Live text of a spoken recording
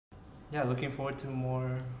yeah, looking forward to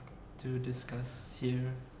more to discuss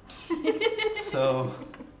here. So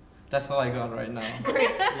that's all I got right now. Great.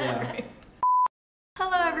 Yeah.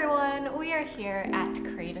 Hello everyone, we are here at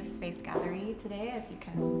Creative Space Gallery today, as you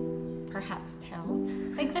can perhaps tell.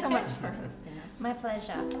 Thanks so much for hosting us. My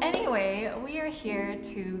pleasure. Anyway, we are here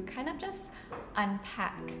to kind of just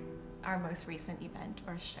unpack our most recent event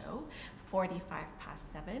or show,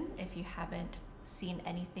 7:45. If you haven't seen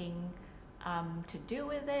anything to do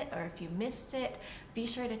with it, or if you missed it, be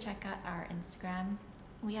sure to check out our Instagram.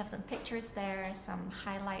 We have some pictures there, some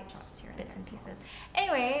highlights here, bits and pieces.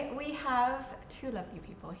 Anyway, we have two lovely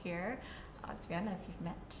people here. Osveanne, as you've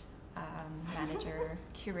met, manager,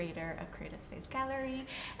 curator of Creative Space Gallery.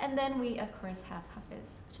 And then we, of course, have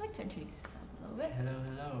Hafiz. Would you like to introduce yourself a little bit? Hello,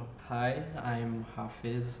 hello. Hi, I'm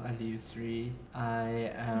Hafiz Ali Yusri.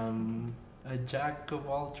 I am a jack of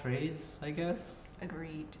all trades, I guess.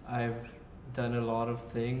 Agreed. I've done a lot of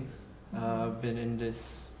things. Been in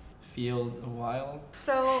this field a while.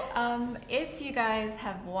 So if you guys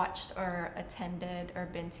have watched or attended or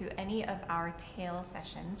been to any of our T.A.I.L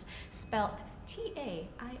sessions, spelt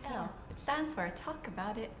T.A.I.L, it stands for Talk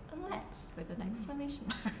About It Let's, with an exclamation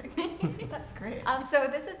mark. That's great. So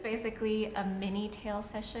this is basically a mini T.A.I.L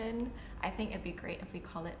session. I think it'd be great if we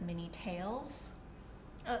call it mini T.A.I.Ls.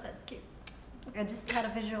 Oh, that's cute. I just had a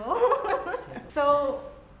visual. So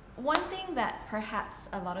one thing that perhaps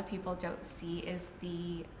a lot of people don't see is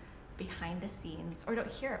the behind the scenes, or don't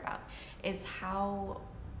hear about, is how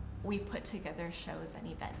we put together shows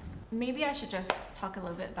and events. Maybe I should just talk a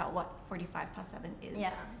little bit about what 7:45 is.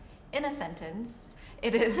 Yeah. In a sentence,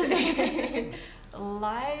 it is a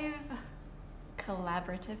live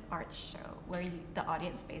collaborative art show where the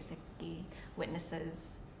audience basically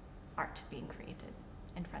witnesses art being created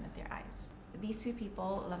in front of their eyes. These two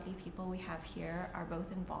people, lovely people we have here, are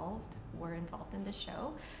both involved. We're involved in the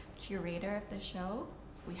show. Curator of the show.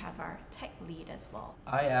 We have our tech lead as well.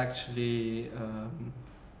 I actually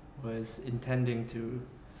was intending to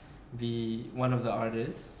be one of the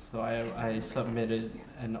artists, so I submitted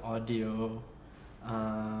an audio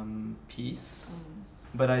piece,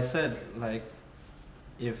 but I said, like,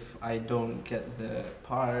 if I don't get the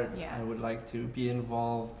part, I would like to be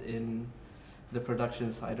involved in the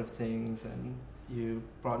production side of things, and you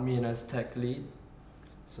brought me in as tech lead,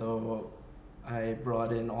 so I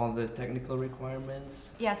brought in all the technical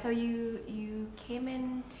requirements. Yeah, so you came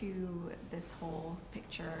into this whole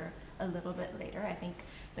picture a little bit later. I think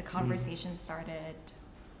the conversation started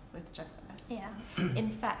with just us. Yeah. In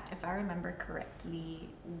fact, if I remember correctly,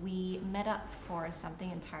 we met up for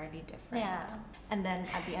something entirely different. Yeah. And then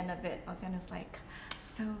at the end of it, Osveanne was like,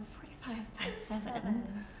 so 7:45.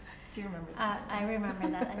 Do you remember that? I remember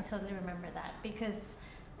that. I totally remember that, because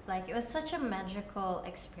like it was such a magical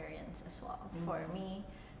experience as well for me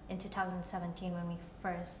in 2017 when we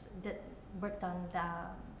first worked on the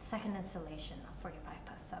second installation of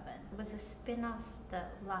 7:45. It was a spin-off, the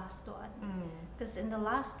last one, because in the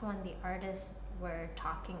last one the artists were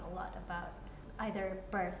talking a lot about either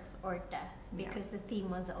birth or death, because the theme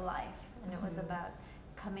was alive, and it was about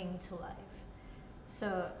coming to life.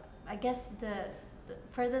 So I guess the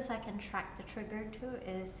furthest I can track the trigger to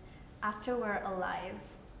is after we're alive,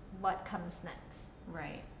 what comes next.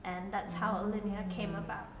 Right. And that's how ALINEA came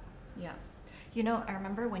about. Yeah. You know, I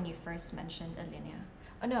remember when you first mentioned ALINEA.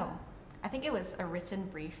 Oh no, I think it was a written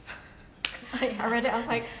brief. I read it, I was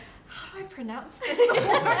like, how do I pronounce this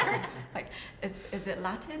word? Like, is it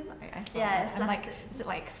Latin? I thought, yeah, it's Latin. Like, is it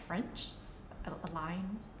like French? A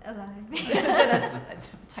line? A line. Is it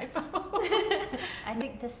a typo? I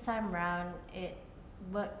think this time around it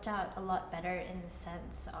worked out a lot better in the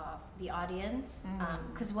sense of the audience,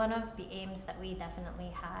 because one of the aims that we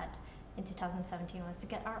definitely had in 2017 was to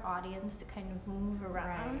get our audience to kind of move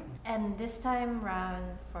around. Right. And this time around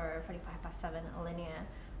for 7:45 ALINEA,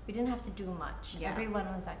 we didn't have to do much. Everyone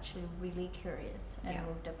was actually really curious and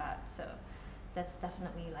moved about. So that's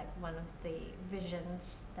definitely like one of the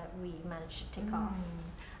visions that we managed to take off.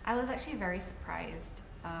 I was actually very surprised.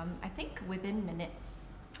 I think within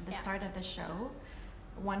minutes, the start of the show,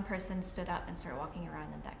 one person stood up and started walking around,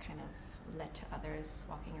 and that kind of led to others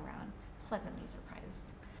walking around. Pleasantly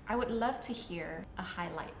surprised. I would love to hear a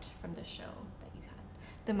highlight from the show that you had.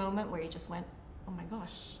 The moment where you just went, oh my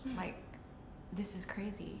gosh, like, this is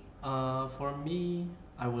crazy. For me,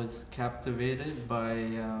 I was captivated by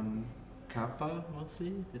Kappa,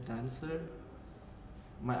 mostly, the dancer.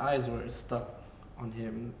 My eyes were stuck on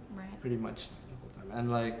him pretty much the whole time.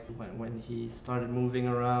 And like when he started moving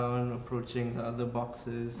around, approaching the other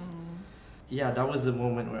boxes, yeah, that was the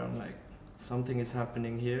moment where I'm like, something is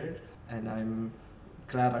happening here, and I'm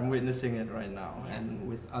glad I'm witnessing it right now, and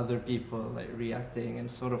with other people like reacting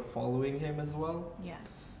and sort of following him as well. Yeah.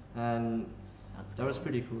 And that was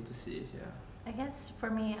pretty cool to see. Yeah. I guess for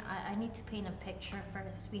me, I need to paint a picture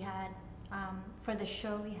first. We had, for the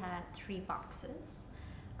show, we had 3 boxes.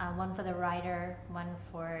 One for the writer, one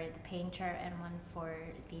for the painter, and one for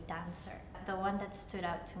the dancer. The one that stood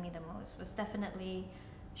out to me the most was definitely,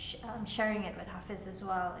 sharing it with Hafiz as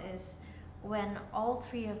well, is when all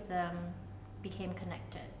 3 of them became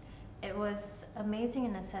connected. It was amazing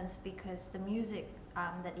in a sense because the music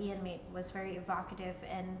that Ian made was very evocative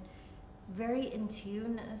and very in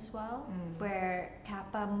tune as well, where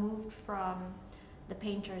Kappa moved from the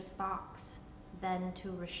painter's box then to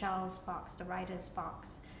Rochelle's box, the writer's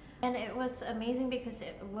box. And it was amazing because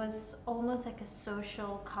it was almost like a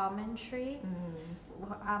social commentary,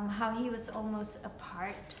 how he was almost a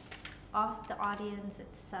part of the audience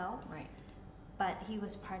itself, Right. but he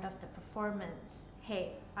was part of the performance.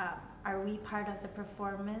 Hey, are we part of the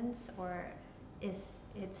performance, or is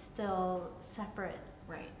it still separate?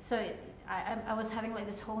 Right. So I was having like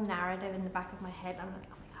this whole narrative in the back of my head. I'm like,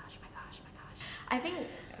 oh my gosh, my gosh, my gosh. I think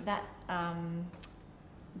that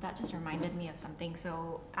that just reminded me of something.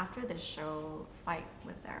 So after the show, Fike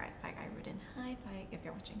was there, right? Fike Irudin. Hi, Fike, if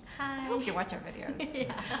you're watching. Hi. I hope you watch our videos.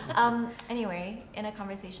 Yeah. Anyway, in a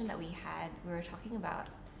conversation that we had, we were talking about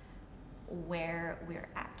where we're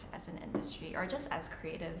at as an industry, or just as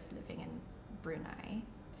creatives living in Brunei.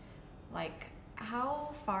 Like,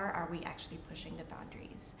 how far are we actually pushing the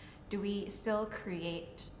boundaries? Do we still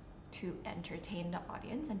create to entertain the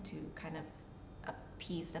audience and to kind of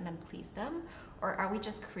appease them and please them? Or are we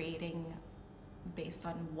just creating based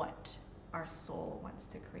on what our soul wants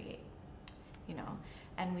to create? You know?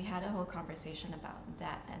 And we had a whole conversation about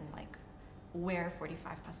that and like where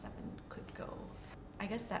 45 past 7 could go. I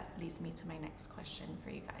guess that leads me to my next question for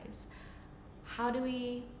you guys. How do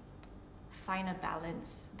we find a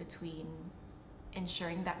balance between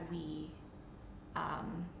ensuring that we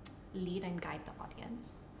lead and guide the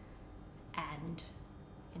audience and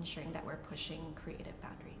ensuring that we're pushing creative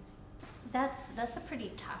boundaries? That's a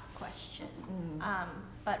pretty tough question.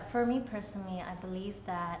 But for me personally, I believe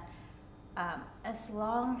that as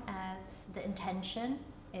long as the intention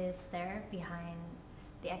is there behind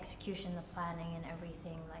the execution, the planning, and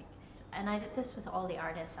everything, like, and I did this with all the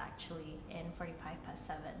artists actually in 45 past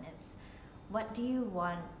 7. It's what do you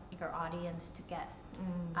want your audience to get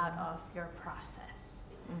out of your process?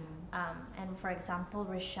 And for example,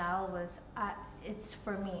 Rochelle was, it's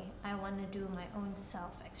for me, I want to do my own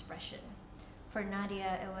self-expression. For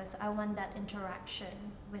Nadia, it was, I want that interaction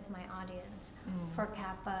with my audience. For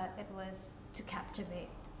Kappa, it was to captivate.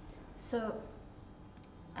 So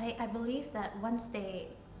I believe that once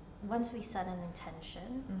we set an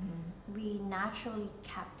intention, we naturally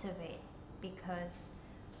captivate because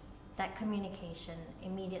that communication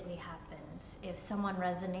immediately happens. If someone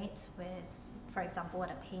resonates with, for example, what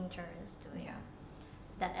a painter is doing,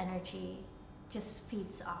 that energy just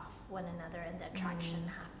feeds off one another and the attraction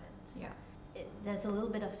happens. There's a little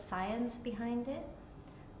bit of science behind it,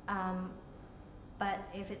 but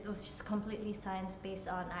if it was just completely science based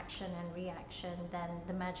on action and reaction, then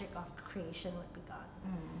the magic of creation would be gone.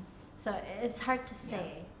 So it's hard to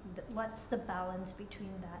say what's the balance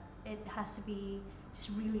between that. It has to be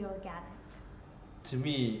just really organic. To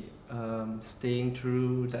me, staying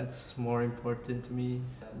true, that's more important to me.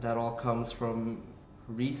 That all comes from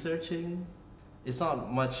researching. It's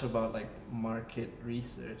not much about like market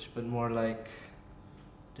research, but more like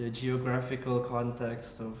the geographical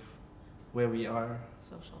context of where we are.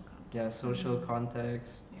 Social context. Yeah, social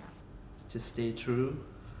context. Yeah. Just stay true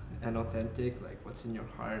and authentic, like what's in your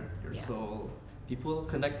heart, your soul. People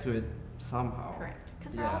connect to it somehow. Correct.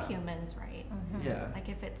 Because we're all humans, right? Yeah. Like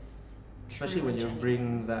if it's especially when you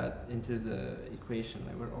bring that into the equation,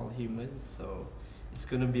 like we're all humans, so it's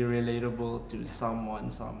gonna be relatable to someone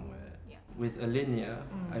somewhere. With ALINEA,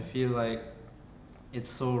 I feel like it's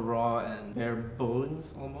so raw and bare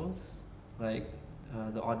bones almost. Like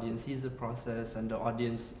the audience sees the process and the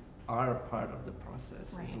audience are a part of the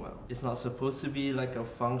process as well. It's not supposed to be like a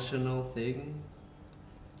functional thing.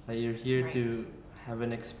 Like you're here to have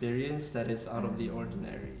an experience that is out of the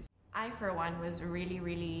ordinary. I, for one, was really,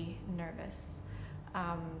 really nervous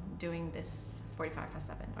doing this 45 past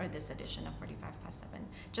 7 or this edition of 45 past 7,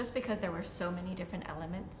 just because there were so many different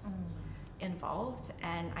elements involved,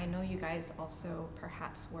 and I know you guys also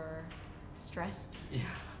perhaps were stressed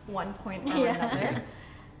one point or another.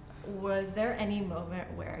 Was there any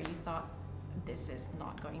moment where you thought this is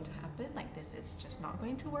not going to happen, like this is just not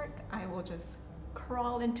going to work, I will just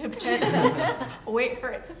crawl into bed wait for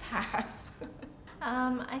it to pass?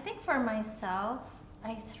 I think for myself,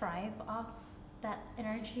 I thrive off that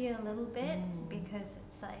energy a little bit because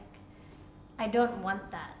it's like I don't want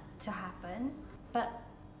that to happen. But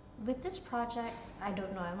with this project, I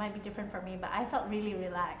don't know, it might be different for me, but I felt really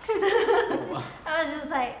relaxed. I was just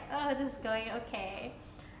like, oh, this is going okay.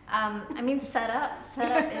 I mean, setup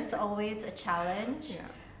is always a challenge.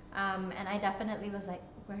 Yeah. And I definitely was like,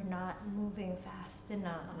 we're not moving fast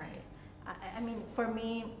enough. Right. I mean, for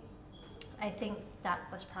me, I think that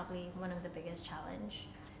was probably one of the biggest challenge.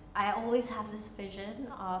 I always have this vision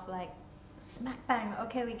of like, smack bang,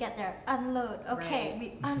 okay, we get there, unload, okay,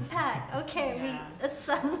 we unpack, okay, we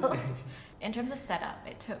assemble. In terms of setup,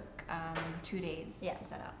 it took 2 days to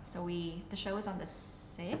set up. So the show was on the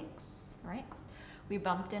 6th, right? We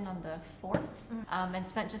bumped in on the 4th and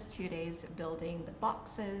spent just 2 days building the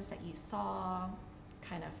boxes that you saw,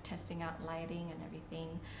 kind of testing out lighting and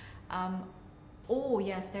everything. Oh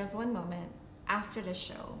yes, there was one moment after the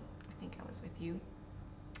show, I think I was with you,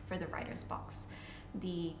 for the writer's box.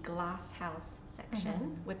 The glass house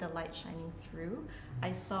section with the light shining through,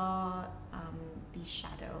 I saw the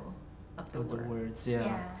shadow of the words.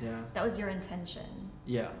 Yeah. That was your intention.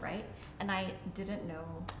 Yeah. Right? And I didn't know,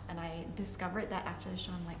 and I discovered that after the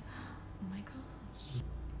show. I'm like, oh my gosh.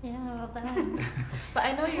 Yeah, well done. But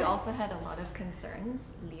I know you also had a lot of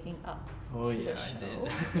concerns leading up to the show.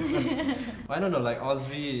 I did. I don't know, like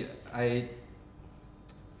Osvi, I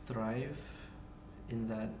thrive in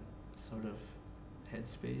that sort of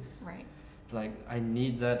headspace. Right. Like I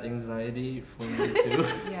need that anxiety for me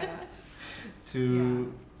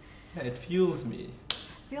to it fuels me. I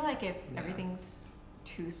feel like if everything's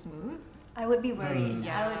too smooth, I would be worried.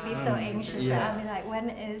 Yeah. I would be so anxious that I'd be like, when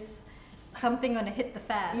is something gonna hit the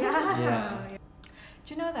fan?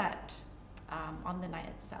 Do you know that on the night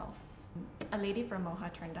itself, a lady from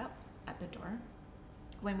Moha turned up at the door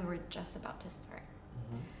when we were just about to start.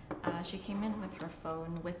 She came in with her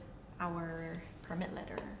phone with our permit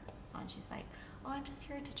letter on. She's like, oh, I'm just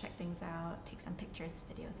here to check things out, take some pictures,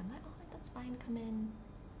 videos. I'm like, oh, that's fine, come in,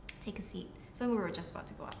 take a seat. So we were just about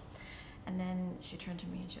to go out. And then she turned to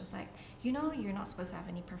me and she was like, you know, you're not supposed to have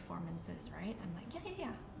any performances, right? I'm like, yeah.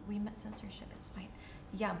 We met censorship, it's fine.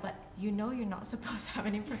 Yeah, but you know you're not supposed to have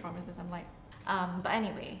any performances. I'm like, but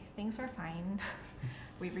anyway, things were fine.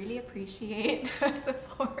 We really appreciate the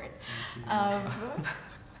support of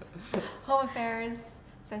Home Affairs,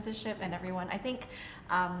 censorship, and everyone. I think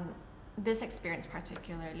this experience,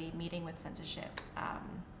 particularly meeting with censorship,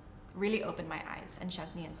 really opened my eyes, and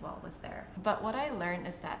Chesney as well was there. But what I learned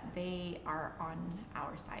is that they are on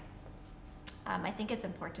our side. I think it's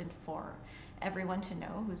important for everyone to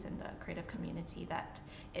know who's in the creative community that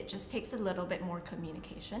it just takes a little bit more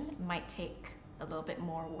communication. It might take a little bit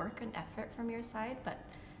more work and effort from your side, but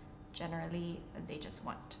generally they just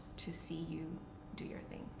want to see you do your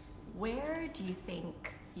thing. Where do you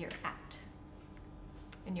think you're at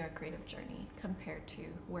in your creative journey compared to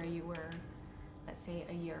where you were, let's say,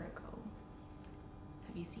 a year ago?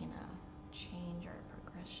 Have you seen a change or a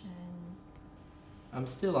progression? I'm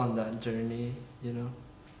still on that journey, you know.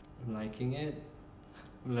 I'm liking it.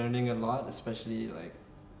 I'm learning a lot, especially like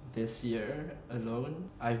this year alone.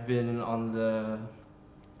 I've been on the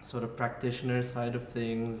sort of practitioner side of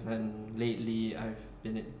things, and lately I've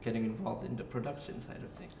been getting involved in the production side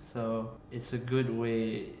of things. So it's a good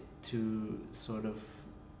way to sort of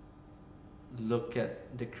look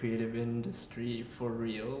at the creative industry for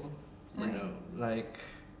real, you know, like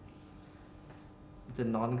the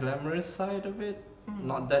non-glamorous side of it.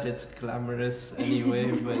 Not that it's glamorous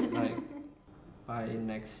anyway, but like by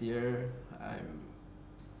next year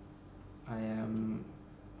I am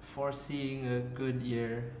foreseeing a good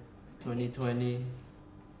year, 2020.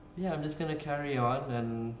 Yeah, I'm just gonna carry on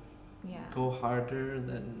and go harder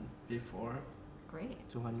than before. Great.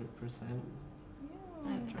 200%. I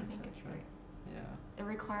think it's great. Yeah. It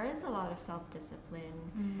requires a lot of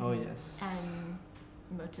self-discipline. Oh yes. And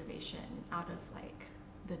motivation out of like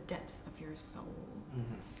the depths of your soul.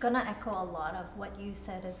 Gonna echo a lot of what you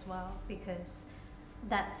said as well, because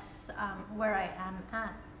that's where I am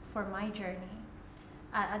at for my journey.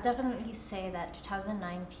 I definitely say that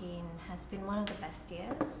 2019 has been one of the best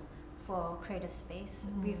years for Creative Space.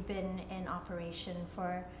 We've been in operation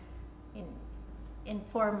for in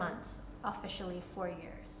 4 months, officially 4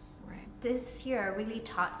 years. Right. This year really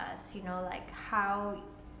taught us, you know, like how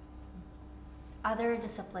other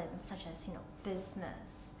disciplines such as, you know,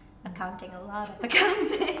 business, accounting, a lot of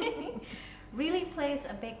accounting, really plays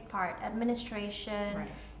a big part. Administration,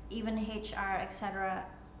 even HR, etc.,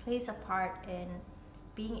 plays a part in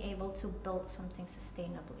being able to build something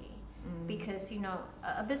sustainably. Because, you know,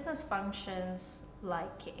 a business functions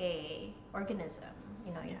like a organism.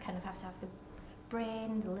 You know, you kind of have to have the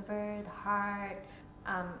brain, the liver, the heart.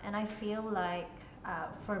 And I feel like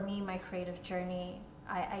for me, my creative journey,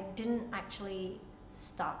 I didn't actually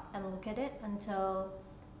stop and look at it until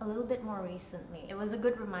a little bit more recently. It was a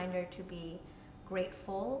good reminder to be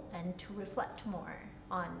grateful and to reflect more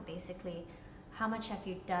on basically how much have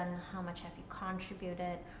you done, how much have you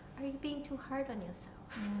contributed, are you being too hard on yourself?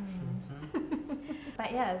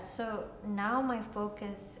 But yeah, so now my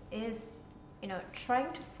focus is, you know,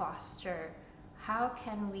 trying to foster how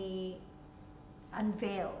can we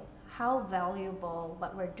unveil how valuable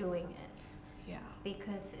what we're doing is. Yeah.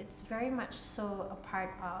 Because it's very much so a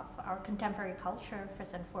part of our contemporary culture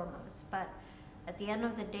first and foremost, but at the end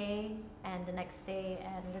of the day and the next day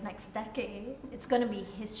and the next decade, it's going to be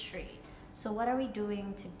history. So what are we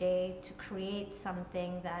doing today to create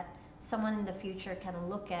something that someone in the future can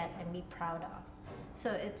look at and be proud of?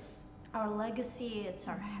 So it's our legacy, it's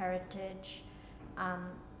our heritage,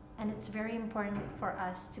 and it's very important for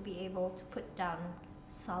us to be able to put down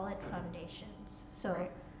solid foundations. So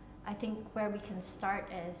right. I think where we can start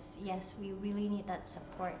is, yes, we really need that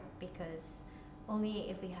support, because only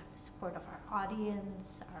if we have the support of our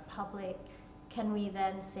audience, our public, can we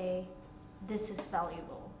then say, this is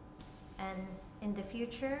valuable. And in the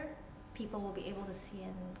future, people will be able to see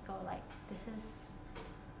and go like, this is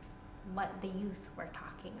what the youth were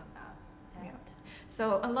talking about. And Yeah.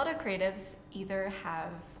 So a lot of creatives either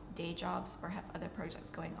have day jobs or have other projects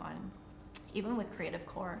going on. Even with Creative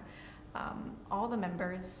Core, all the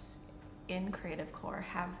members in Creative Core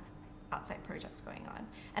have outside projects going on.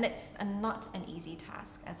 And it's not an easy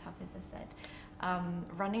task, as Hafiz has said.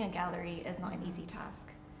 Running a gallery is not an easy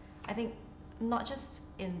task. I think not just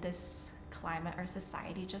in this climate or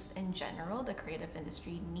society, just in general, the creative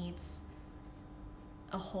industry needs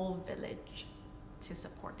a whole village to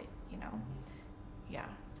support it, you know? Yeah,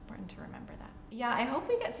 it's important to remember that. Yeah, I hope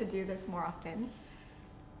we get to do this more often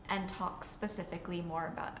and talk specifically more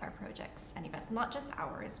about our projects and events, not just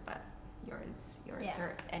ours, but yours Yeah.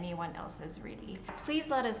 or anyone else's, really. Please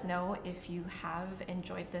let us know if you have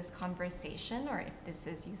enjoyed this conversation or if this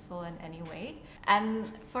is useful in any way. And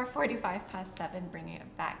for 7, bringing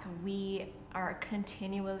it back, we are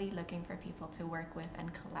continually looking for people to work with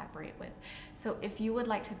and collaborate with. So if you would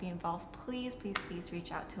like to be involved, please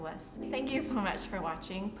reach out to us. Thank you so much for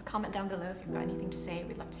watching. Comment down below if you've got anything to say.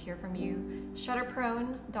 We'd love to hear from you.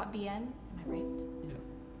 Shutterprone.bn, am I right?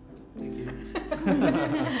 Thank you.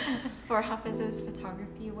 For Hafiz's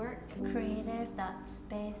photography work,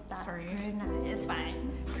 creative.space.brunei. It's fine.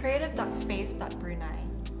 creative.space.brunei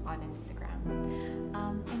on Instagram.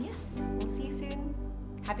 And yes, we'll see you soon.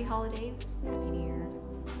 Happy holidays. Happy New Year.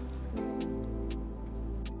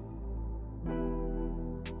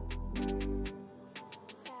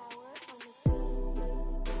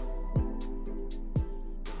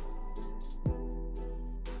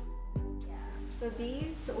 So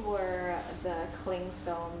these were the cling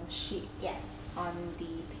film sheets Yes. on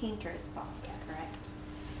the painter's box, Yeah. correct?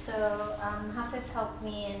 So Hafiz helped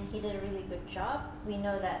me and he did a really good job. We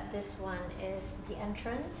know that this one is the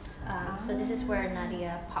entrance. So this is where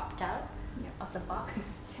Nadia popped out of the box.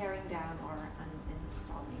 Because tearing down or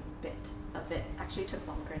uninstalling bit of it actually took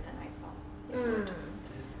longer than I thought it would.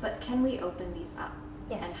 But can we open these up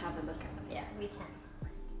Yes. and have a look at them? Yeah, we can.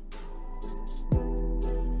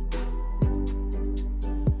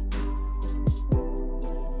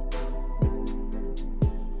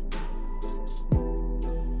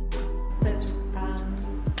 So it's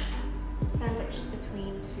sandwiched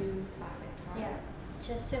between two plastic tarps. Yeah,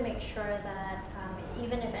 just to make sure that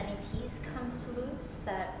even if any piece comes loose,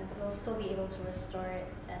 that we'll still be able to restore it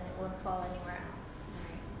and it won't fall anywhere else.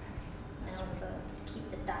 Right, okay. And That's also to keep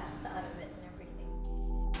the dust out of it.